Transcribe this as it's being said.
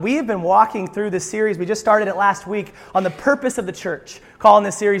We have been walking through this series, we just started it last week, on the purpose of the church, calling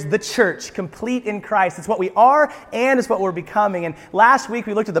this series The Church, Complete in Christ. It's what we are and it's what we're becoming. And last week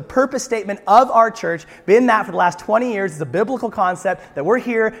we looked at the purpose statement of our church, been that for the last 20 years. It's a biblical concept that we're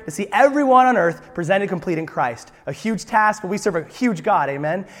here to see everyone on earth presented complete in Christ. A huge task, but we serve a huge God,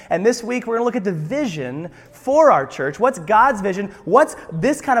 amen? And this week we're going to look at the vision for our church. What's God's vision? What's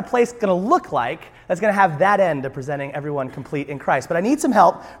this kind of place going to look like that's going to have that end of presenting everyone complete in Christ? But I need some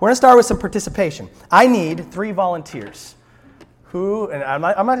help. We're going to start with some participation. I need 3 volunteers. And I'm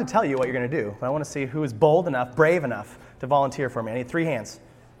not going to tell you what you're going to do, but I want to see who is bold enough, brave enough to volunteer for me. I need 3 hands.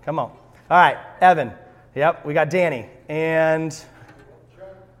 Come on. All right, Evan. Yep, we got Danny. And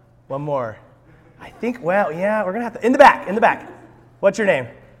one more. I think, we're going to have to, in the back. What's your name?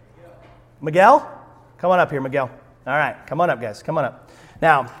 Miguel? Come on up here, Miguel. All right, come on up, guys. Come on up.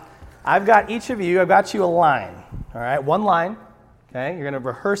 Now, I've got you a line. All right, one line. Okay, you're going to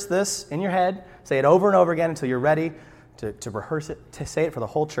rehearse this in your head. Say it over and over again until you're ready to rehearse it, to say it for the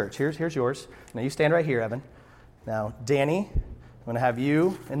whole church. Here's yours. Now you stand right here, Evan. Now, Danny, I'm going to have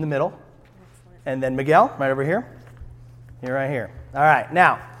you in the middle. And then Miguel, right over here. You're right here. All right,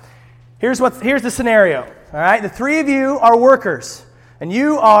 now, here's the scenario. All right, the 3 of you are workers. And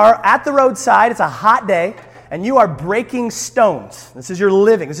you are at the roadside. It's a hot day. And you are breaking stones. This is your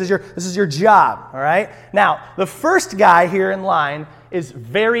living. This is your job, all right? Now, the first guy here in line is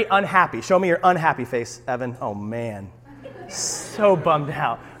very unhappy. Show me your unhappy face, Evan. Oh, man. So bummed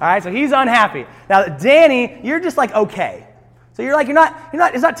out. All right, so he's unhappy. Now, Danny, you're just like okay. So you're not,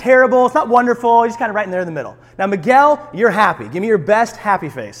 it's not terrible, it's not wonderful, you're just kind of right in there in the middle. Now, Miguel, you're happy. Give me your best happy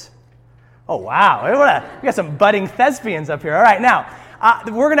face. Oh, wow. We got some budding thespians up here. All right, now,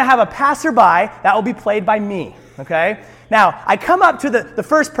 we're going to have a passerby that will be played by me, okay? Now, I come up to the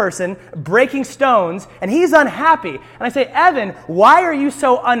first person breaking stones, and he's unhappy. And I say, Evan, why are you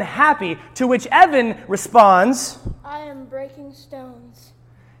so unhappy? To which Evan responds, I am breaking stones.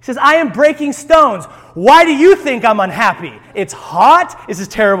 He says, I am breaking stones. Why do you think I'm unhappy? It's hot. This is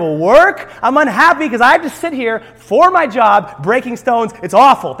terrible work. I'm unhappy because I have to sit here for my job breaking stones. It's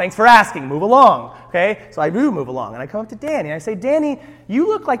awful. Thanks for asking. Move along. Okay? So I do move along. And I come up to Danny and I say, Danny, you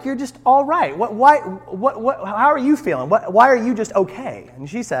look like you're just all right. How are you feeling? Why are you just okay? And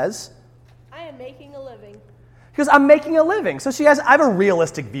she says, I am making a living. Because I'm making a living. So I have a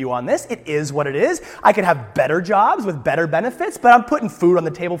realistic view on this. It is what it is. I could have better jobs with better benefits, but I'm putting food on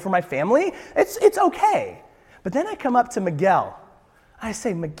the table for my family. It's okay. But then I come up to Miguel. I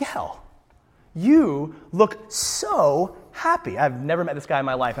say, Miguel, you look so happy. I've never met this guy in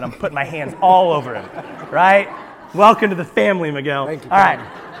my life, and I'm putting my hands all over him, right? Welcome to the family, Miguel. Thank you. All right.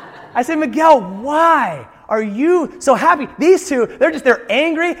 I say, Miguel, why are you so happy? These two, they're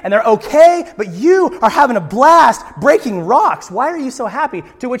angry and they're okay, but you are having a blast breaking rocks. Why are you so happy?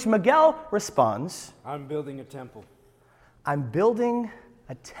 To which Miguel responds, I'm building a temple. I'm building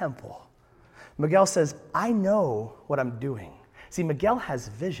a temple. Miguel says, I know what I'm doing. See, Miguel has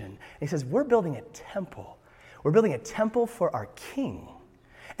vision. He says, we're building a temple. We're building a temple for our king.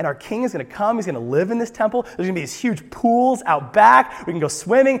 And our king is going to come. He's going to live in this temple. There's going to be these huge pools out back. We can go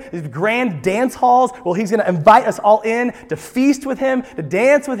swimming. These grand dance halls. Well, he's going to invite us all in to feast with him, to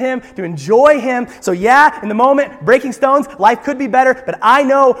dance with him, to enjoy him. So in the moment, breaking stones, life could be better, but I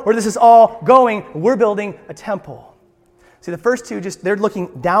know where this is all going. We're building a temple. See, the first two, they're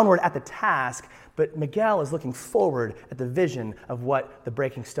looking downward at the task, but Miguel is looking forward at the vision of what the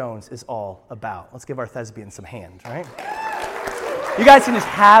breaking stones is all about. Let's give our thespians some hand, all right? You guys can just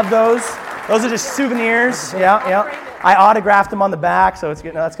have those. Those are just souvenirs. Yeah. I autographed them on the back, so it's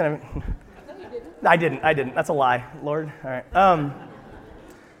good. No, that's gonna. No, you didn't. I didn't. That's a lie, Lord. All right.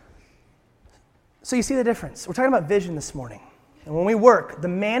 So you see the difference. We're talking about vision this morning, and when we work, the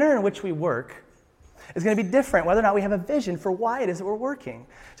manner in which we work is going to be different whether or not we have a vision for why it is that we're working.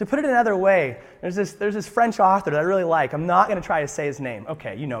 To put it another way, there's this French author that I really like. I'm not going to try to say his name.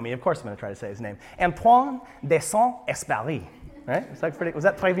 Okay, you know me. Of course I'm going to try to say his name. Antoine de Saint-Exupéry. Right? Was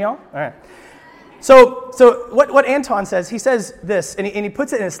that très bien? All right. So what Anton says, he says this, and he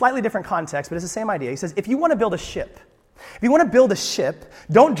puts it in a slightly different context, but it's the same idea. He says, if you want to build a ship,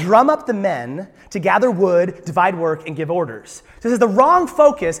 don't drum up the men to gather wood, divide work, and give orders. So this is the wrong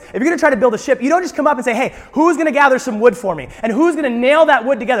focus. If you're going to try to build a ship, you don't just come up and say, hey, who's going to gather some wood for me? And who's going to nail that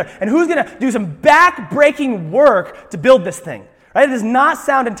wood together? And who's going to do some back-breaking work to build this thing? Right? It does not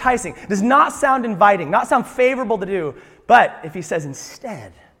sound enticing. It does not sound inviting, not sound favorable to do. But if he says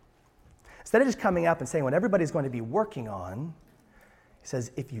instead of just coming up and saying what everybody's going to be working on, he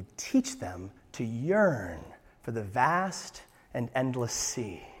says, if you teach them to yearn for the vast and endless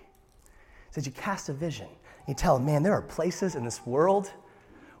sea. He says you cast a vision. You tell them, man, there are places in this world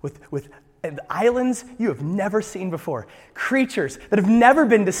with islands you have never seen before, creatures that have never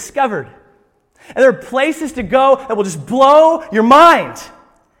been discovered. And there are places to go that will just blow your mind.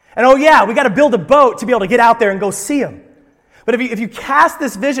 And oh yeah, we got to build a boat to be able to get out there and go see them. But if you cast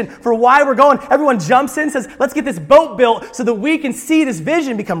this vision for why we're going, everyone jumps in and says, let's get this boat built so that we can see this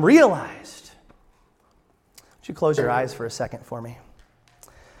vision become realized. Would you close your eyes for a second for me?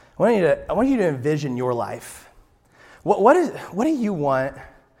 I want you to envision your life. What do you want?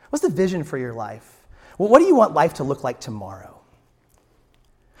 What's the vision for your life? What do you want life to look like tomorrow?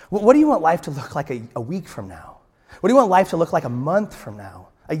 What do you want life to look like a week from now? What do you want life to look like a month from now?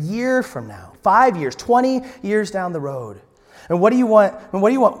 A year from now? 5 years? 20 years down the road? And what do you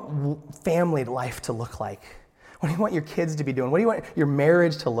want family life to look like? What do you want your kids to be doing? What do you want your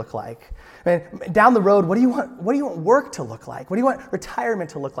marriage to look like? And down the road, what do you want work to look like? What do you want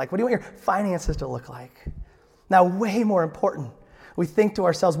retirement to look like? What do you want your finances to look like? Now, way more important, we think to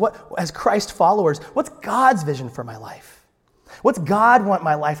ourselves, as Christ followers, what's God's vision for my life? What's God want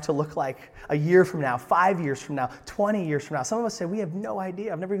my life to look like a year from now, 5 years from now, 20 years from now? Some of us say, we have no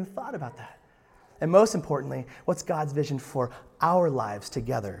idea. I've never even thought about that. And most importantly, what's God's vision for our lives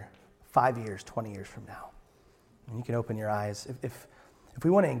together 5 years, 20 years from now? And you can open your eyes. If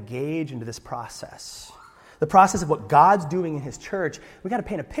we want to engage into this process, the process of what God's doing in his church, we got to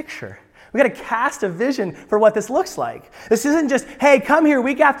paint a picture. We got to cast a vision for what this looks like. This isn't just, hey, come here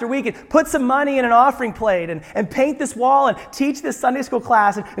week after week and put some money in an offering plate and paint this wall and teach this Sunday school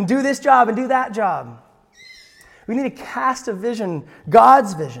class and do this job and do that job. We need to cast a vision,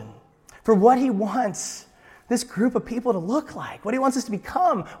 God's vision, for what he wants this group of people to look like, what he wants us to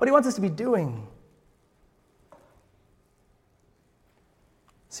become, what he wants us to be doing.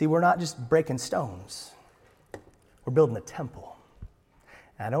 See, we're not just breaking stones. We're building a temple.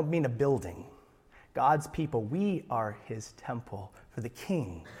 And I don't mean a building. God's people, we are his temple for the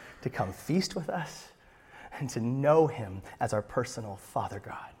King to come feast with us and to know him as our personal Father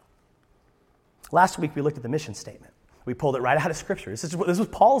God. Last week, we looked at the mission statement. We pulled it right out of Scripture. This was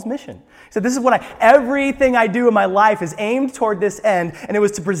Paul's mission. He said, everything I do in my life is aimed toward this end, and it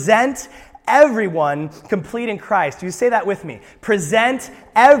was to present everyone complete in Christ. Do you say that with me? Present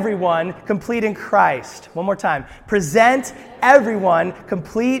everyone complete in Christ. One more time. Present everyone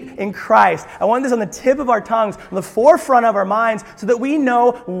complete in Christ. I want this on the tip of our tongues, on the forefront of our minds, so that we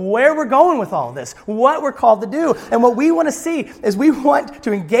know where we're going with all this, what we're called to do. And what we want to see is we want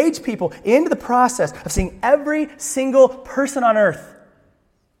to engage people into the process of seeing every single person on earth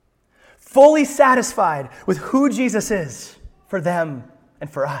fully satisfied with who Jesus is for them and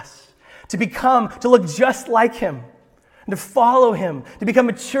for us. To look just like him, and to follow him, to become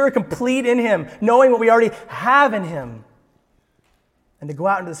mature, complete in him, knowing what we already have in him, and to go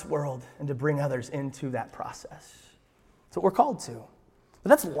out into this world and to bring others into that process. That's what we're called to. But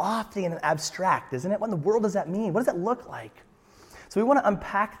that's lofty and abstract, isn't it? What in the world does that mean? What does that look like? So we want to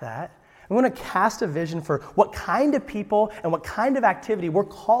unpack that. We want to cast a vision for what kind of people and what kind of activity we're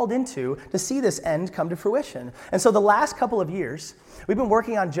called into to see this end come to fruition. And so the last couple of years, we've been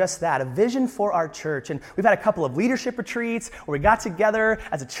working on just that, a vision for our church. And we've had a couple of leadership retreats where we got together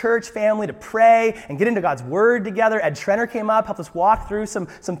as a church family to pray and get into God's Word together. Ed Trenner came up, helped us walk through some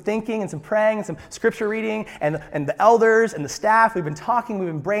thinking and some praying and some scripture reading. And the elders and the staff, we've been talking, we've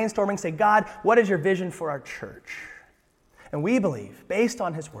been brainstorming, say, God, what is your vision for our church? And we believe, based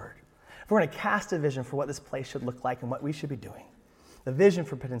on his Word, we're going to cast a vision for what this place should look like and what we should be doing. The vision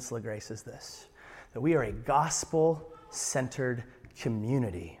for Peninsula Grace is this, that we are a gospel-centered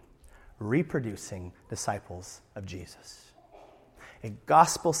community reproducing disciples of Jesus. A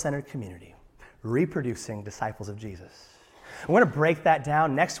gospel-centered community reproducing disciples of Jesus. We're going to break that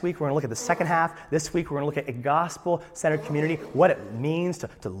down. Next week, we're going to look at the second half. This week, we're going to look at a gospel-centered community, what it means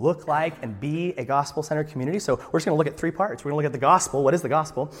to look like and be a gospel-centered community. So we're just going to look at 3 parts. We're going to look at the gospel. What is the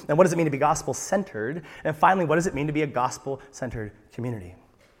gospel? And what does it mean to be gospel-centered? And finally, what does it mean to be a gospel-centered community?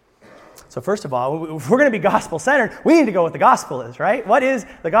 So first of all, if we're going to be gospel-centered, we need to go with the gospel is, right? What is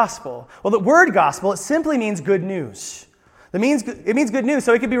the gospel? Well, the word gospel, it simply means good news. It means good news,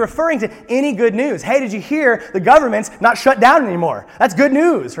 so it could be referring to any good news. Hey, did you hear the government's not shut down anymore? That's good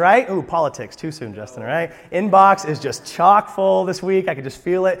news, right? Ooh, politics, too soon, Justin, right? Inbox is just chock full this week. I could just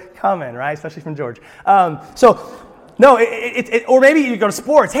feel it coming, right? Especially from George. Or maybe you go to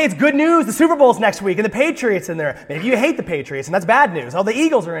sports. Hey, it's good news. The Super Bowl's next week, and the Patriots in there. Maybe you hate the Patriots, and that's bad news. Oh, the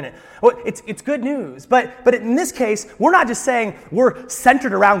Eagles are in it. Well, it's good news. But in this case, we're not just saying we're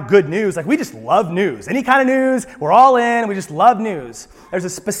centered around good news. Like, we just love news. Any kind of news, we're all in. We just love news. There's a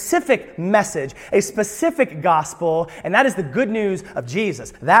specific message, a specific gospel, and that is the good news of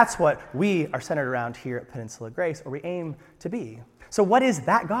Jesus. That's what we are centered around here at Peninsula Grace, or we aim to be. So what is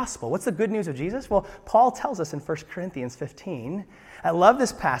that gospel? What's the good news of Jesus? Well, Paul tells us in 1 Corinthians 15. I love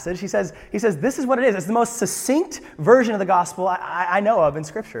this passage. He says, this is what it is. It's the most succinct version of the gospel I know of in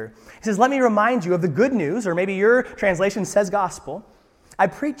Scripture. He says, let me remind you of the good news, or maybe your translation says gospel, I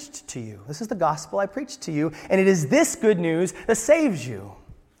preached to you. This is the gospel I preached to you, and it is this good news that saves you.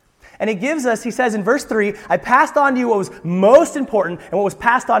 And he gives us, he says in verse 3, I passed on to you what was most important and what was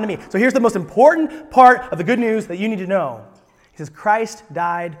passed on to me. So here's the most important part of the good news that you need to know. He says, Christ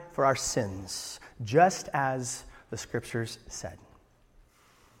died for our sins, just as the Scriptures said.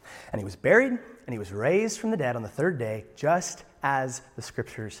 And he was buried, and he was raised from the dead on the third day, just as the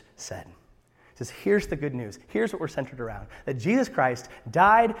Scriptures said. He says, here's the good news. Here's what we're centered around. That Jesus Christ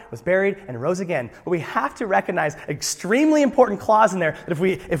died, was buried, and rose again. But we have to recognize an extremely important clause in there that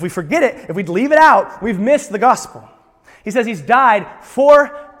if we forget it, if we leave it out, we've missed the gospel. He says he's died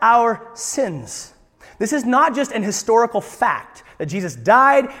for our sins. This is not just an historical fact that Jesus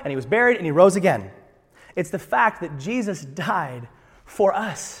died, and he was buried, and he rose again. It's the fact that Jesus died for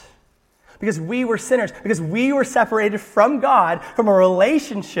us. Because we were sinners, because we were separated from God, from a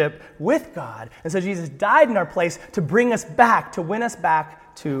relationship with God. And so Jesus died in our place to bring us back, to win us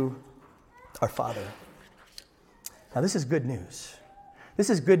back to our Father. Now this is good news.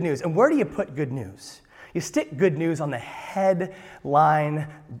 This is good news. And where do you put good news? You stick good news on the headline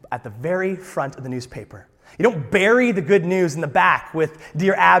at the very front of the newspaper. You don't bury the good news in the back with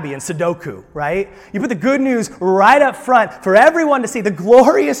Dear Abby and Sudoku, right? You put the good news right up front for everyone to see, the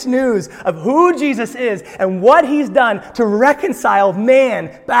glorious news of who Jesus is and what he's done to reconcile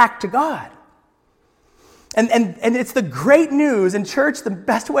man back to God. And it's the great news, in church, the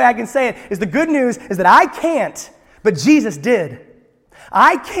best way I can say it is the good news is that I can't, but Jesus did.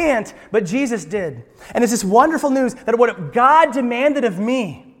 I can't, but Jesus did. And it's this wonderful news that what God demanded of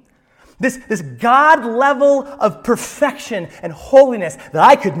me, this God level of perfection and holiness that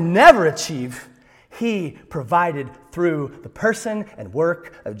I could never achieve, he provided through the person and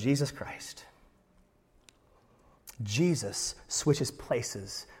work of Jesus Christ. Jesus switches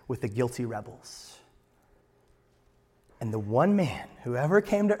places with the guilty rebels. And the one man who ever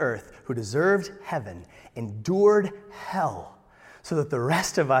came to earth who deserved heaven endured hell so that the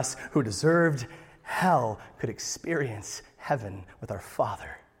rest of us who deserved hell could experience heaven with our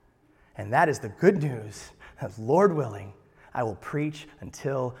Father. And that is the good news that, Lord willing, I will preach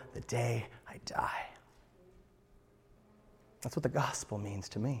until the day I die. That's what the gospel means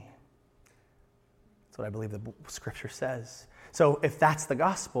to me. That's what I believe the Scripture says. So if that's the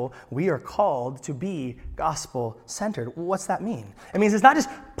gospel, we are called to be gospel-centered. What's that mean? It means it's not just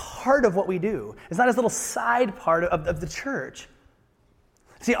part of what we do. It's not this little side part of the church.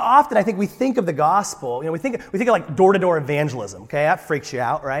 See, often I think we think of the gospel, we think of like door-to-door evangelism, okay? That freaks you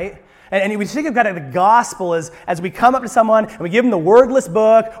out, right? And we think of kind of the gospel as we come up to someone and we give them the wordless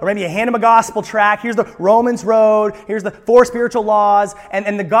book, or maybe you hand them a gospel tract. Here's the Romans road. Here's the 4 spiritual laws.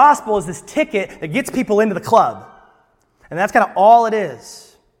 And the gospel is this ticket that gets people into the club. And that's kind of all it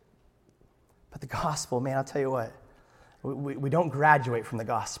is. But the gospel, man, I'll tell you what, we don't graduate from the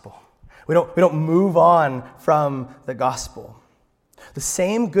gospel. We don't move on from the gospel. The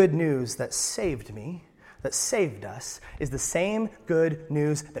same good news that saved me, that saved us, is the same good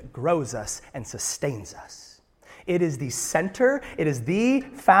news that grows us and sustains us. It is the center, it is the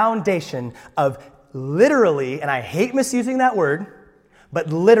foundation of literally, and I hate misusing that word,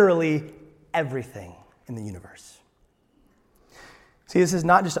 but literally everything in the universe. See, this is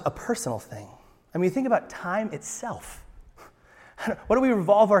not just a personal thing. I mean, think about time itself. What do we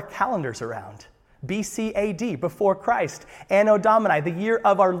revolve our calendars around? BC AD, before Christ, Anno Domini, the year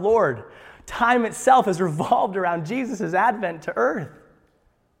of our Lord. Time itself is revolved around Jesus' advent to earth.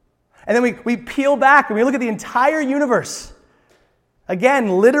 And then we peel back and we look at the entire universe. Again,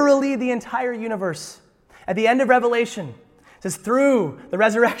 literally the entire universe. At the end of Revelation, it says, through the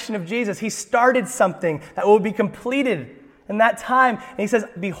resurrection of Jesus, he started something that will be completed in that time. And he says,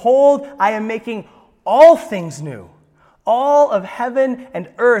 behold, I am making all things new. All of heaven and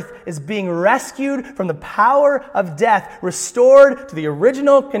earth is being rescued from the power of death, restored to the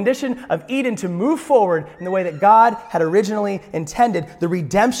original condition of Eden to move forward in the way that God had originally intended. The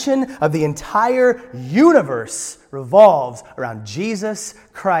redemption of the entire universe revolves around Jesus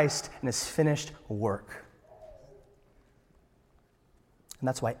Christ and his finished work. And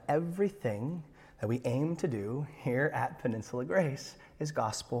that's why everything that we aim to do here at Peninsula Grace is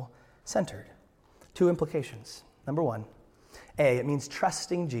gospel-centered. 2 implications. Number 1, it means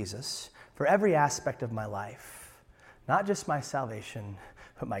trusting Jesus for every aspect of my life, not just my salvation,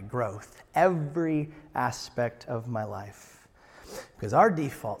 but my growth, every aspect of my life. Because our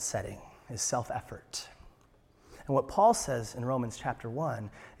default setting is self-effort. And And what Paul says in Romans chapter 1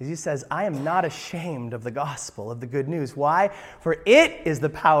 is he says, I am not ashamed of the gospel, of the good news. Why? For it is the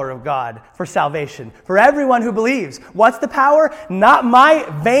power of God for salvation, for everyone who believes. What's the power? Not my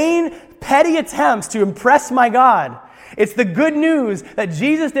vain, petty attempts to impress my God. It's the good news that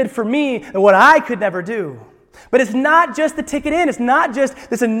Jesus did for me and what I could never do. But it's not just the ticket in. It's not just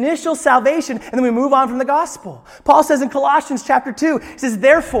this initial salvation, and then we move on from the gospel. Paul says in Colossians chapter 2, he says,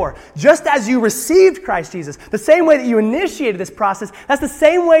 therefore, just as you received Christ Jesus, the same way that you initiated this process, that's the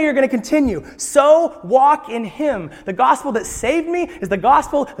same way you're going to continue. So walk in him. The gospel that saved me is the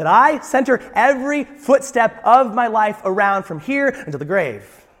gospel that I center every footstep of my life around from here until the grave.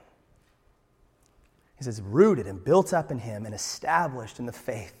 He says, rooted and built up in him and established in the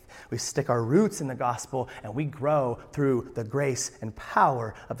faith. We stick our roots in the gospel and we grow through the grace and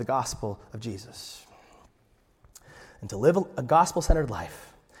power of the gospel of Jesus. And to live a gospel-centered life,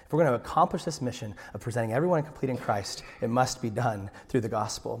 if we're going to accomplish this mission of presenting everyone complete in Christ, it must be done through the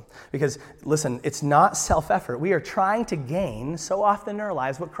gospel. Because, listen, it's not self-effort. We are trying to gain so often in our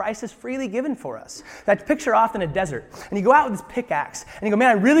lives what Christ has freely given for us. That picture often a desert. And you go out with this pickaxe, and you go, man,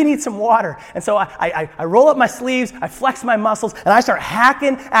 I really need some water. And so I roll up my sleeves, I flex my muscles, and I start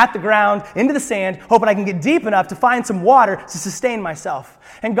hacking at the ground into the sand, hoping I can get deep enough to find some water to sustain myself.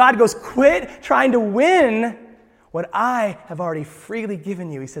 And God goes, quit trying to win what I have already freely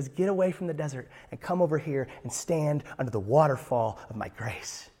given you. He says, get away from the desert and come over here and stand under the waterfall of my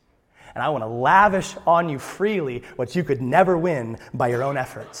grace. And I want to lavish on you freely what you could never win by your own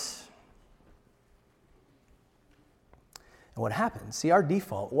efforts. And what happens? See, our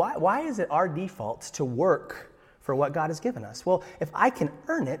default, why is it our default to work for what God has given us? Well, if I can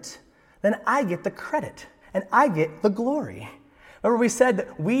earn it, then I get the credit and I get the glory. Remember we said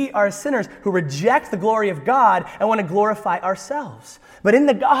that we are sinners who reject the glory of God and want to glorify ourselves. But in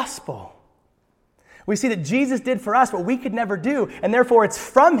the gospel, we see that Jesus did for us what we could never do, and therefore it's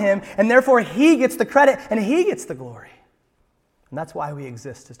from him, and therefore he gets the credit and he gets the glory. And that's why we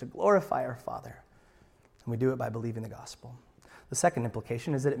exist, is to glorify our Father. And we do it by believing the gospel. The second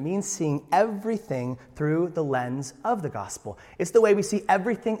implication is that it means seeing everything through the lens of the gospel. It's the way we see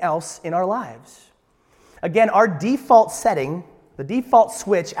everything else in our lives. Again, our default setting, the default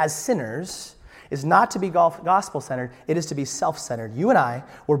switch as sinners, is not to be gospel-centered, it is to be self-centered. You and I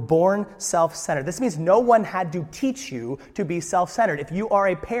were born self-centered. This means no one had to teach you to be self-centered. If you are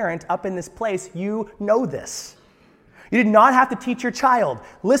a parent up in this place, you know this. You did not have to teach your child,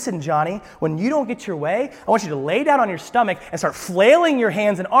 listen, Johnny, when you don't get your way, I want you to lay down on your stomach and start flailing your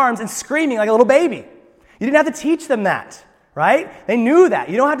hands and arms and screaming like a little baby. You didn't have to teach them that. Right? They knew that.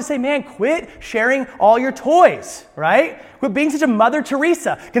 You don't have to say, man, quit sharing all your toys, right? Quit being such a Mother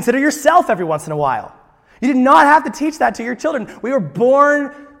Teresa. Consider yourself every once in a while. You did not have to teach that to your children. We were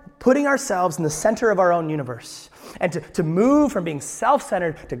born putting ourselves in the center of our own universe. And to move from being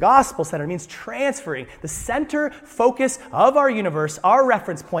self-centered to gospel-centered means transferring the center focus of our universe, our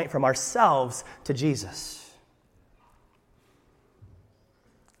reference point, from ourselves to Jesus.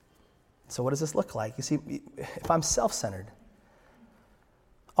 So what does this look like? You see, if I'm self-centered,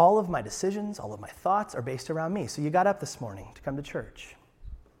 all of my decisions, all of my thoughts are based around me. So you got up this morning to come to church,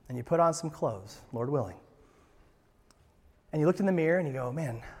 and you put on some clothes, Lord willing. And you looked in the mirror and you go,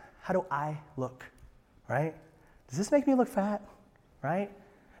 man, how do I look, right? Does this make me look fat, right?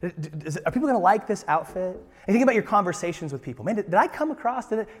 Are people going to like this outfit? And you think about your conversations with people. Man, did I come across,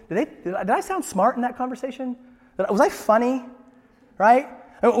 did I sound smart in that conversation? Was I funny, right?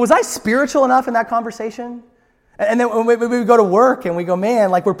 Was I spiritual enough in that conversation? And then when we go to work and we go, man,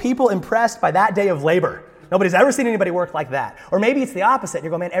 like, were people impressed by that day of labor? Nobody's ever seen anybody work like that. Or maybe it's the opposite.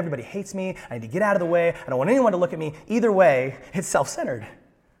 You're going, man, everybody hates me. I need to get out of the way. I don't want anyone to look at me. Either way, it's self-centered.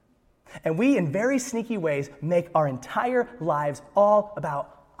 And we, in very sneaky ways, make our entire lives all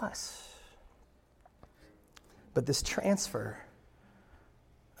about us. But this transfer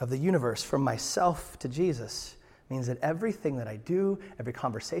of the universe from myself to Jesus means that everything that I do, every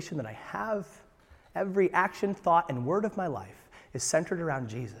conversation that I have, every action, thought, and word of my life is centered around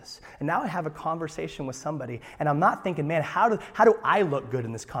Jesus. And now I have a conversation with somebody, and I'm not thinking, man, how do I look good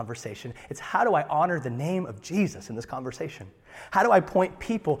in this conversation? It's how do I honor the name of Jesus in this conversation? How do I point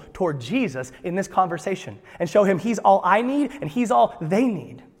people toward Jesus in this conversation and show him he's all I need and he's all they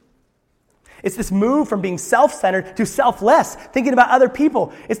need? It's this move from being self-centered to selfless, thinking about other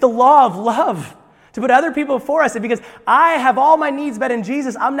people. It's the law of love, to put other people before us. And because I have all my needs met in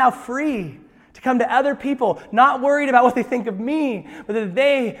Jesus, I'm now free to come to other people, not worried about what they think of me, but that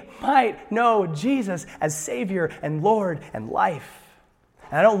they might know Jesus as Savior and Lord and life.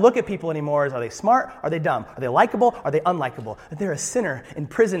 And I don't look at people anymore as, are they smart? Are they dumb? Are they likable? Are they unlikable? They're a sinner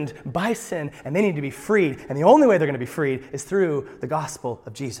imprisoned by sin, and they need to be freed. And the only way they're going to be freed is through the gospel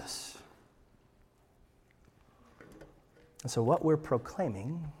of Jesus. And so what we're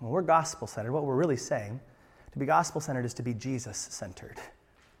proclaiming, when we're gospel-centered, what we're really saying, to be gospel-centered is to be Jesus-centered.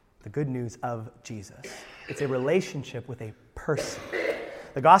 The good news of Jesus. It's a relationship with a person.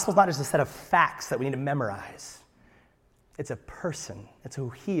 The gospel is not just a set of facts that we need to memorize. It's a person. It's who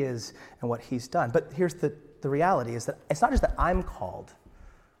he is and what he's done. But here's the reality is that it's not just that I'm called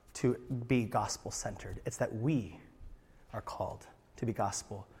to be gospel-centered. It's that we are called to be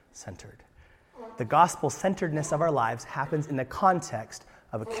gospel-centered. The gospel-centeredness of our lives happens in the context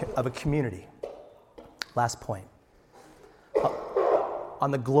of a community. Last point. On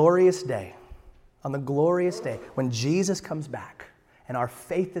the glorious day, when Jesus comes back and our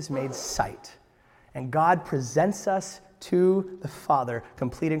faith is made sight and God presents us to the Father,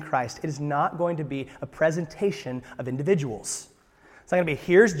 complete in Christ, it is not going to be a presentation of individuals. It's not going to be,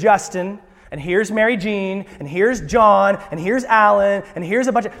 here's Justin, and here's Mary Jean, and here's John, and here's Alan, and here's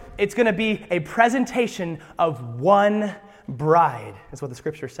a bunch of... It's going to be a presentation of one bride, is what the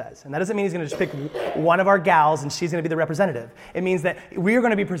scripture says. And that doesn't mean he's going to just pick one of our gals and she's going to be the representative. It means that we are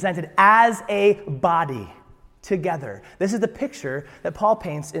going to be presented as a body together. This is the picture that Paul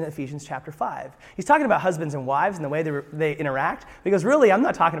paints in Ephesians chapter 5. He's talking about husbands and wives and the way they interact, because really, I'm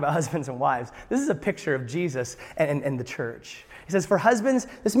not talking about husbands and wives. This is a picture of Jesus and the church. He says, for husbands,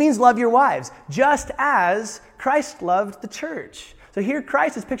 this means love your wives, just as Christ loved the church. So here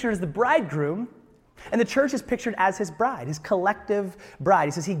Christ is pictured as the bridegroom, and the church is pictured as his bride, his collective bride.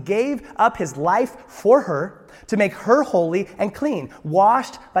 He says he gave up his life for her to make her holy and clean,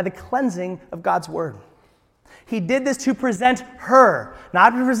 washed by the cleansing of God's word. He did this to present her,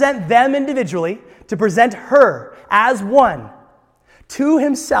 not to present them individually, to present her as one to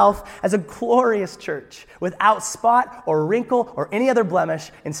himself as a glorious church without spot or wrinkle or any other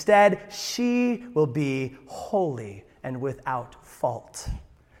blemish. Instead, she will be holy and without fault.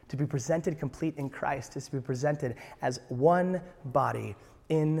 To be presented complete in Christ is to be presented as one body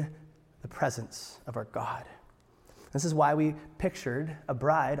in the presence of our God. This is why we pictured a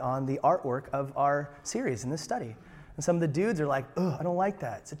bride on the artwork of our series in this study. And some of the dudes are like, "Ugh, I don't like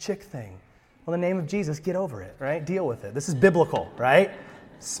that. It's a chick thing." Well, in the name of Jesus, get over it, right? Deal with it. This is biblical, right?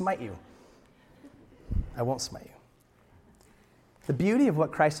 Smite you. I won't smite you. The beauty of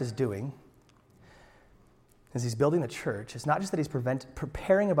what Christ is doing as he's building the church, it's not just that he's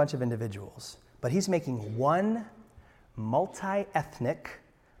preparing a bunch of individuals, but he's making one multi-ethnic,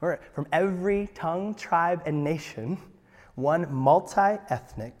 or from every tongue, tribe, and nation, one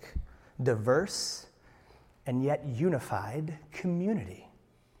multi-ethnic, diverse, and yet unified community,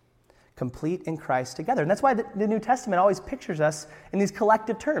 complete in Christ together. And that's why the New Testament always pictures us in these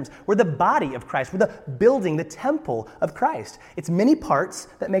collective terms. We're the body of Christ. We're the building, the temple of Christ. It's many parts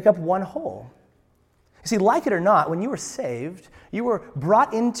that make up one whole. You see, like it or not, when you were saved, you were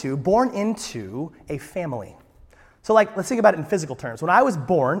born into a family. So let's think about it in physical terms. When I was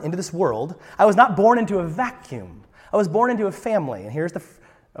born into this world, I was not born into a vacuum. I was born into a family. And here's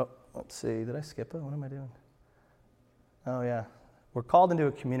let's see, did I skip it? What am I doing? Oh, yeah. We're called into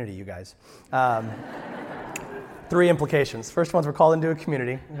a community, you guys. 3 implications. First one's we're called into a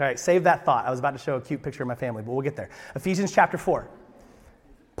community. All right, save that thought. I was about to show a cute picture of my family, but we'll get there. Ephesians chapter 4.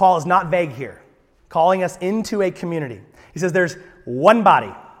 Paul is not vague here, calling us into a community. He says there's one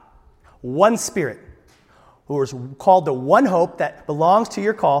body, one spirit, who is called to one hope that belongs to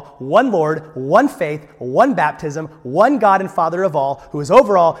your call, one Lord, one faith, one baptism, one God and Father of all, who is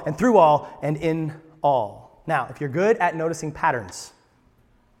over all and through all and in all. Now, if you're good at noticing patterns,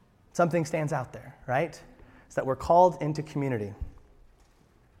 something stands out there, right? It's that we're called into community.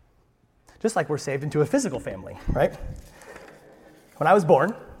 Just like we're saved into a physical family, right? When I was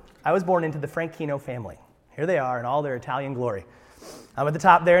born into the Franchino family. Here they are in all their Italian glory. I'm at the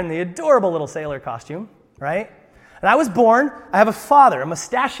top there in the adorable little sailor costume, right? And I was born, I have a father, a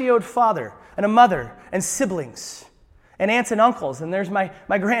mustachioed father, and a mother, and siblings, and aunts and uncles. And there's my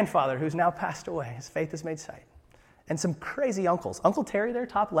grandfather, who's now passed away. His faith is made sight. And some crazy uncles. Uncle Terry there,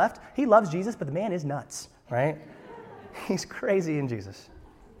 top left, he loves Jesus, but the man is nuts, right? He's crazy in Jesus.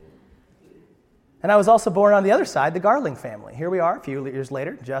 And I was also born on the other side, the Garling family. Here we are, a few years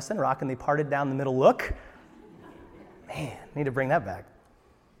later, Justin rocking the parted down the middle look. Man, need to bring that back.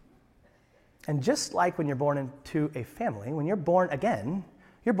 And just like when you're born into a family, when you're born again,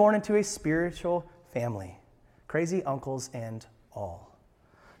 you're born into a spiritual family. Crazy uncles and all.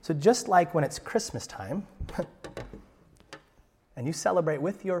 So just like when it's Christmas time, and you celebrate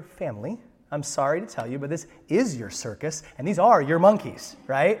with your family, I'm sorry to tell you, but this is your circus, and these are your monkeys,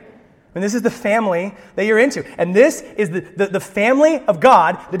 right? And this is the family that you're into. And this is the family of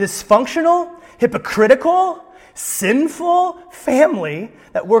God, the dysfunctional, hypocritical, sinful family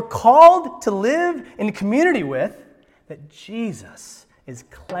that we're called to live in community with, that Jesus is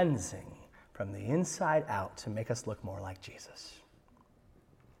cleansing from the inside out to make us look more like Jesus.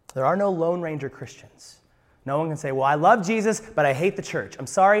 There are no Lone Ranger Christians. No one can say, well, I love Jesus, but I hate the church. I'm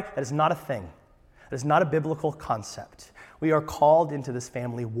sorry, that is not a thing. That is not a biblical concept. We are called into this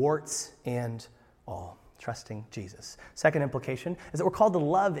family, warts and all, trusting Jesus. Second implication is that we're called to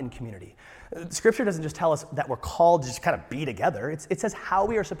love in community. Scripture doesn't just tell us that we're called to just kind of be together. It says how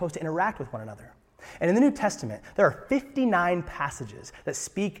we are supposed to interact with one another. And in the New Testament, there are 59 passages that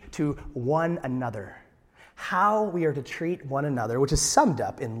speak to one another, how we are to treat one another, which is summed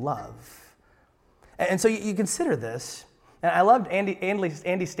up in love. And so you consider this. And I loved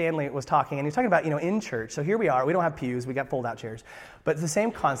Andy Stanley was talking, and he was talking about, in church. So here we are. We don't have pews. We got fold-out chairs. But it's the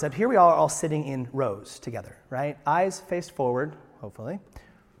same concept. Here we are all sitting in rows together, right? Eyes faced forward, hopefully.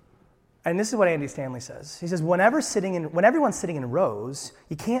 And this is what Andy Stanley says. He says, when everyone's sitting in rows,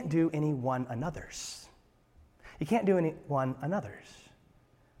 you can't do any one another's. You can't do any one another's.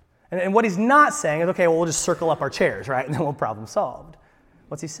 And what he's not saying is, okay, well, we'll just circle up our chairs, right? And then we'll problem solved.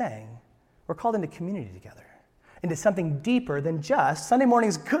 What's he saying? We're called into community together, into something deeper than just Sunday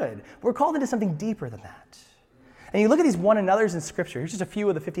morning's good. We're called into something deeper than that. And you look at these one another's in Scripture. Here's just a few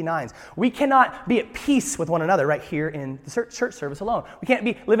of the 59s. We cannot be at peace with one another right here in the church service alone. We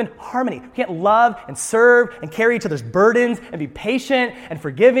can't live in harmony. We can't love and serve and carry each other's burdens and be patient and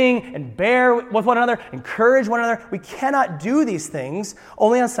forgiving and bear with one another, encourage one another. We cannot do these things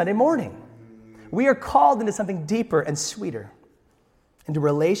only on Sunday morning. We are called into something deeper and sweeter, into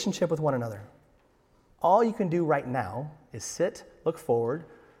relationship with one another. All you can do right now is sit, look forward,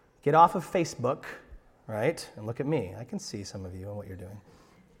 get off of Facebook, right? And look at me. I can see some of you and what you're doing.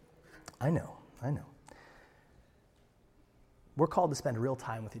 I know. We're called to spend real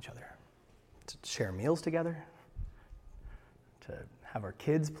time with each other, to share meals together, to have our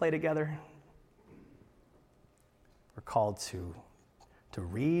kids play together. We're called to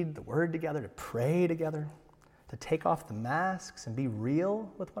read the Word together, to pray together, to take off the masks and be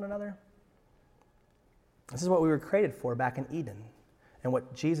real with one another. This is what we were created for back in Eden, and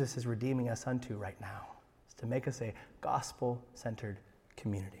what Jesus is redeeming us unto right now, is to make us a gospel-centered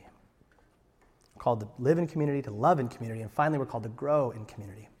community. We're called to live in community, to love in community, and finally we're called to grow in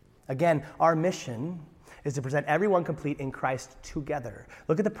community. Again, our mission is to present everyone complete in Christ together.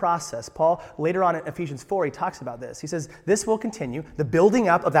 Look at the process. Paul, later on in Ephesians 4, he talks about this. He says, this will continue, the building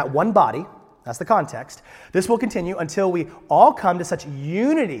up of that one body. That's the context. This will continue until we all come to such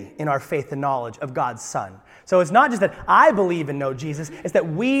unity in our faith and knowledge of God's Son. So it's not just that I believe and know Jesus, it's that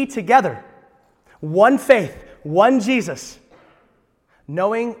we together, one faith, one Jesus,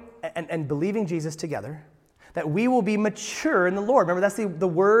 knowing and believing Jesus together, that we will be mature in the Lord. Remember, that's the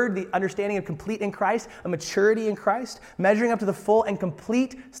word, the understanding of complete in Christ, a maturity in Christ, measuring up to the full and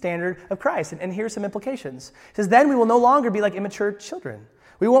complete standard of Christ. And here's some implications. It says, then we will no longer be like immature children.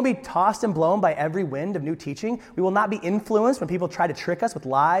 We won't be tossed and blown by every wind of new teaching. We will not be influenced when people try to trick us with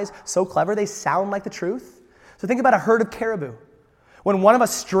lies so clever they sound like the truth. So think about a herd of caribou. When one of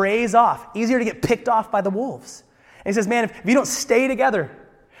us strays off, easier to get picked off by the wolves. And he says, man, if you don't stay together,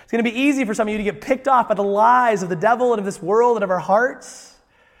 it's going to be easy for some of you to get picked off by the lies of the devil and of this world and of our hearts.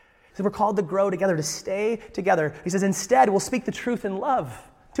 He says, we're called to grow together, to stay together. He says, instead, we'll speak the truth in love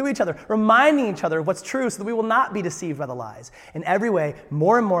to each other, reminding each other of what's true so that we will not be deceived by the lies. In every way,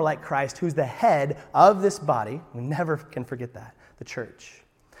 more and more like Christ, who's the head of this body. We never can forget that, the church.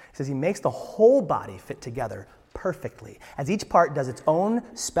 He says he makes the whole body fit together perfectly. As each part does its own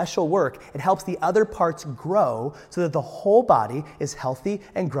special work, it helps the other parts grow so that the whole body is healthy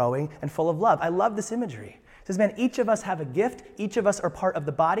and growing and full of love. I love this imagery. It says, man, each of us have a gift. Each of us are part of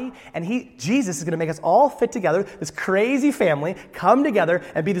the body. And Jesus is going to make us all fit together, this crazy family, come together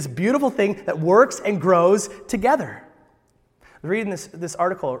and be this beautiful thing that works and grows together. I was reading this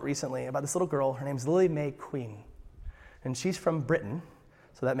article recently about this little girl. Her name's Lily Mae Queen. And she's from Britain,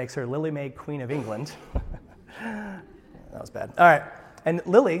 so that makes her Lily Mae Queen of England. That was bad. All right. And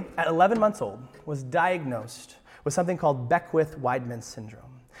Lily, at 11 months old, was diagnosed with something called Beckwith-Wiedemann syndrome.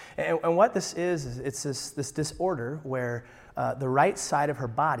 And what this is it's this disorder where the right side of her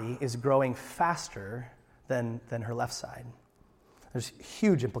body is growing faster than her left side. There's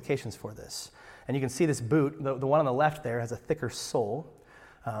huge implications for this. And you can see this boot, the one on the left there, has a thicker sole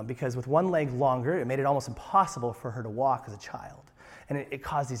because with one leg longer, it made it almost impossible for her to walk as a child. and it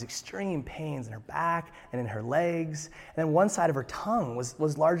caused these extreme pains in her back and in her legs. And then one side of her tongue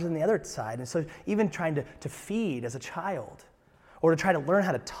was larger than the other side. And so even trying to feed as a child or to try to learn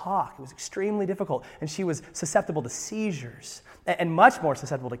how to talk, it was extremely difficult. And she was susceptible to seizures and much more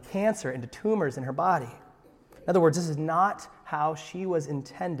susceptible to cancer and to tumors in her body. In other words, this is not how she was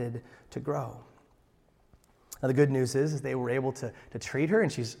intended to grow. Now, the good news is they were able to treat her, and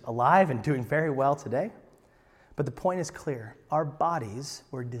she's alive and doing very well today. But the point is clear. Our bodies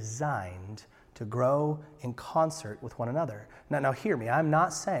were designed to grow in concert with one another. Now hear me. I'm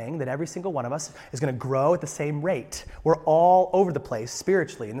not saying that every single one of us is going to grow at the same rate. We're all over the place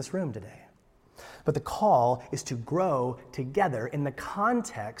spiritually in this room today. But the call is to grow together in the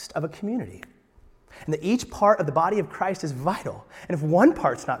context of a community. And that each part of the body of Christ is vital. And if one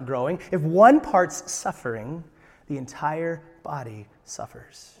part's not growing, if one part's suffering, the entire body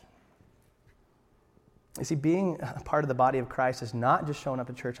suffers. You see, being a part of the body of Christ is not just showing up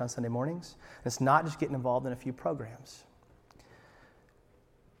at church on Sunday mornings. And it's not just getting involved in a few programs.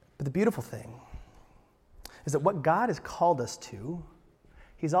 But the beautiful thing is that what God has called us to,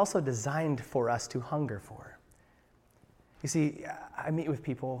 He's also designed for us to hunger for. You see, I meet with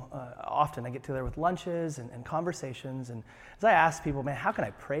people often. I get together with lunches and conversations. And as I ask people, man, how can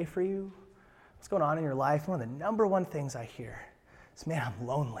I pray for you? What's going on in your life? One of the number one things I hear is, man, I'm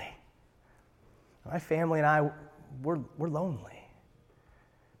lonely. My family and I, we're lonely.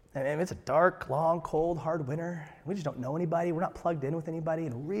 And it's a dark, long, cold, hard winter. We just don't know anybody. We're not plugged in with anybody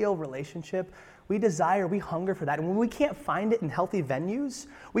in a real relationship. We hunger for that. And when we can't find it in healthy venues,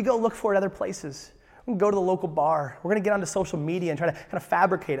 we go look for it other places. We can go to the local bar. We're going to get onto social media and try to kind of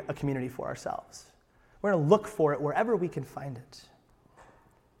fabricate a community for ourselves. We're going to look for it wherever we can find it.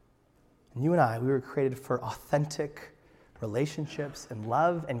 And you and I, we were created for authentic relationships and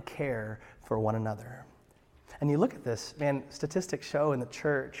love and care for one another. And you look at this, man, statistics show in the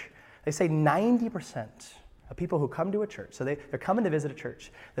church, they say 90% of people who come to a church, so they're coming to visit a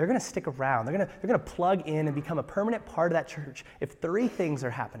church, they're going to stick around. They're going to plug in and become a permanent part of that church if three things are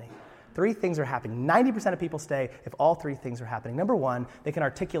happening. 3 things are happening. 90% of people stay if all 3 things are happening. Number 1, they can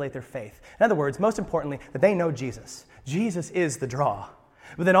articulate their faith. In other words, most importantly, that they know Jesus. Jesus is the draw.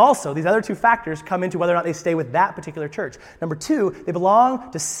 But then also, these other 2 factors come into whether or not they stay with that particular church. Number 2, they belong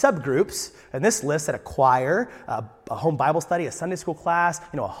to subgroups, and this lists at a choir, a home Bible study, a Sunday school class,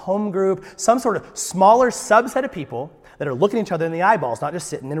 a home group, some sort of smaller subset of people that are looking each other in the eyeballs, not just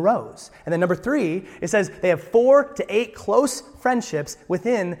sitting in rows. And then number 3, it says they have 4 to 8 close friendships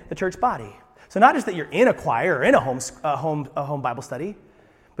within the church body. So not just that you're in a choir or in a home Bible study,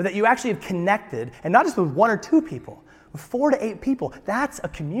 but that you actually have connected, and not just with 1 or 2 people, with 4 to 8 people. That's a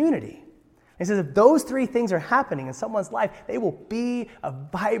community. He says if those 3 things are happening in someone's life, they will be a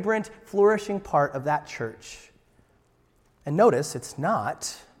vibrant, flourishing part of that church. And notice, it's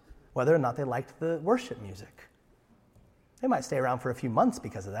not whether or not they liked the worship music. They might stay around for a few months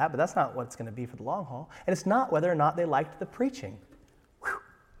because of that, but that's not what it's going to be for the long haul. And it's not whether or not they liked the preaching. Whew.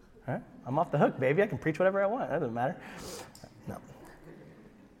 All right? I'm off the hook, baby. I can preach whatever I want. That doesn't matter. No.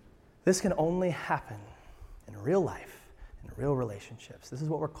 This can only happen in real life, in real relationships. This is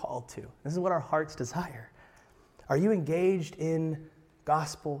what we're called to. This is what our hearts desire. Are you engaged in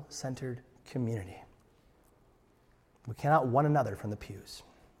gospel-centered community? We cannot one another from the pews.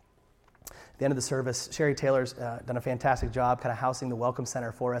 At the end of the service, Sherry Taylor's done a fantastic job kind of housing the Welcome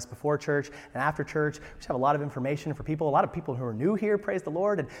Center for us before church and after church. We just have a lot of information for people, a lot of people who are new here, praise the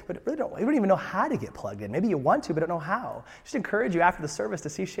Lord, but really we don't even know how to get plugged in. Maybe you want to, but don't know how. Just encourage you after the service to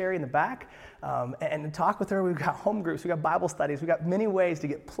see Sherry in the back and talk with her. We've got home groups, we've got Bible studies, we've got many ways to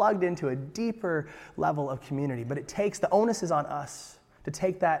get plugged into a deeper level of community. But the onus is on us to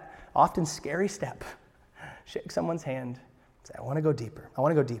take that often scary step, shake someone's hand, say, I want to go deeper. I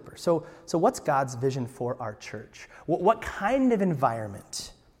want to go deeper. So what's God's vision for our church? What kind of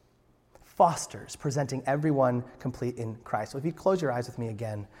environment fosters presenting everyone complete in Christ? So if you close your eyes with me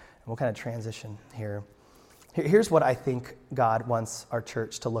again, and we'll kind of transition here. Here's what I think God wants our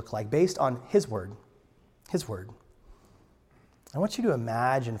church to look like based on His Word. His Word. I want you to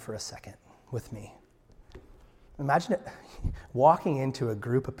imagine for a second with me. Imagine it walking into a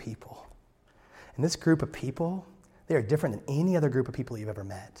group of people. And this group of people, they are different than any other group of people you've ever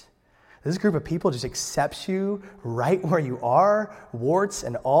met. This group of people just accepts you right where you are, warts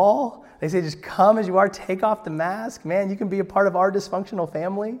and all. They say, just come as you are, take off the mask. Man, you can be a part of our dysfunctional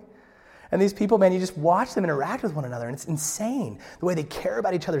family. And these people, man, you just watch them interact with one another, and it's insane the way they care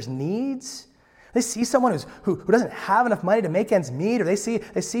about each other's needs. They see someone who doesn't have enough money to make ends meet, or they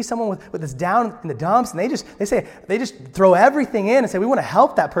see someone that's down in the dumps, and they just throw everything in and say, we want to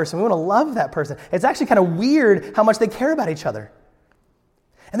help that person, we want to love that person. It's actually kind of weird how much they care about each other.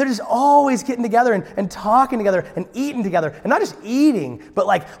 And they're just always getting together and talking together and eating together. And not just eating, but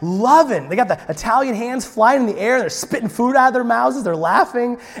like loving. They got the Italian hands flying in the air. They're spitting food out of their mouths. They're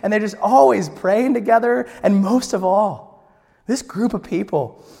laughing. And they're just always praying together. And most of all, this group of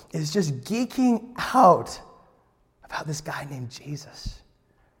people is just geeking out about this guy named Jesus.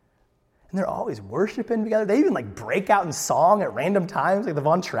 And they're always worshiping together. They even like break out in song at random times, like the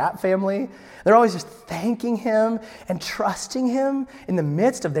Von Trapp family. They're always just thanking him and trusting him in the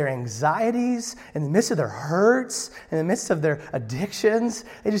midst of their anxieties, in the midst of their hurts, in the midst of their addictions.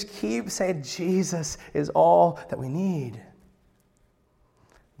 They just keep saying, Jesus is all that we need.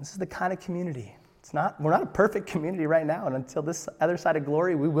 This is the kind of community. We're not a perfect community right now, and until this other side of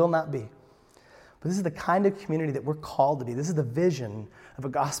glory, we will not be. But this is the kind of community that we're called to be. This is the vision of a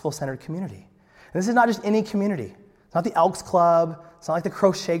gospel-centered community. And this is not just any community. It's not the Elks Club. It's not like the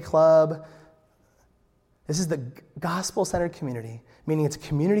Crochet Club. This is the gospel-centered community, meaning it's a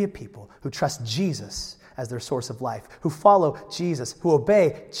community of people who trust Jesus as their source of life, who follow Jesus, who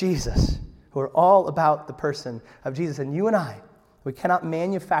obey Jesus, who are all about the person of Jesus. And you and I, we cannot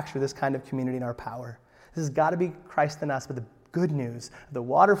manufacture this kind of community in our power. This has got to be Christ in us, but the good news, the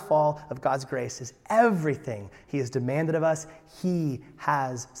waterfall of God's grace is everything he has demanded of us, he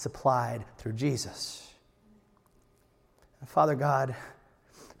has supplied through Jesus. And Father God,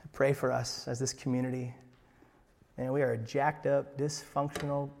 I pray for us as this community. And we are a jacked up,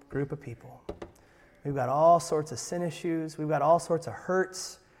 dysfunctional group of people. We've got all sorts of sin issues. We've got all sorts of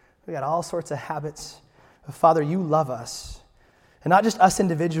hurts. We've got all sorts of habits. But Father, you love us. And not just us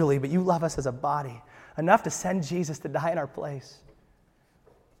individually, but you love us as a body. Enough to send Jesus to die in our place.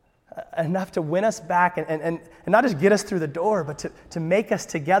 Enough to win us back and not just get us through the door, but to make us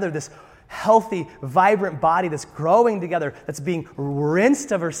together this healthy, vibrant body that's growing together, that's being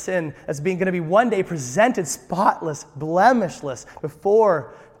rinsed of our sin, that's going to be one day presented spotless, blemishless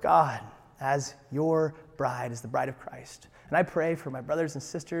before God as your bride, as the bride of Christ. And I pray for my brothers and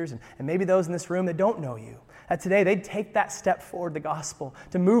sisters and maybe those in this room that don't know you, that today they'd take that step forward, the gospel,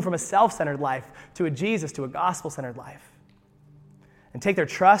 to move from a self-centered life to a Jesus, to a gospel-centered life. And take their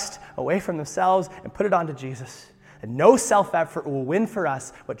trust away from themselves and put it onto Jesus. And no self-effort will win for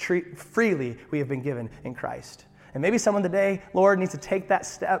us what freely we have been given in Christ. And maybe someone today, Lord, needs to take that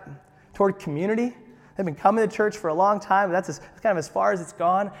step toward community. They've been coming to church for a long time. That's kind of as far as it's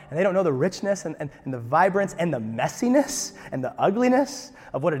gone. And they don't know the richness and the vibrance and the messiness and the ugliness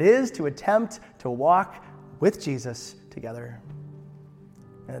of what it is to attempt to walk with Jesus together.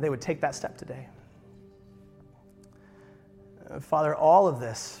 And they would take that step today. Father, all of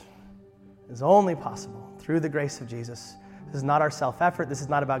this is only possible through the grace of Jesus. This is not our self-effort. This is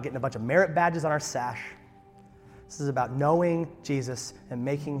not about getting a bunch of merit badges on our sash. This is about knowing Jesus and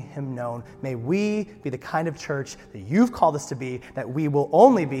making him known. May we be the kind of church that you've called us to be, that we will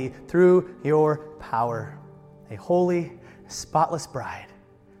only be through your power. A holy, spotless bride,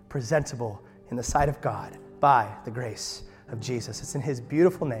 presentable in the sight of God by the grace of Jesus. It's in his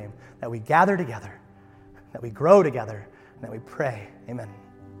beautiful name that we gather together, that we grow together, and that we pray. Amen.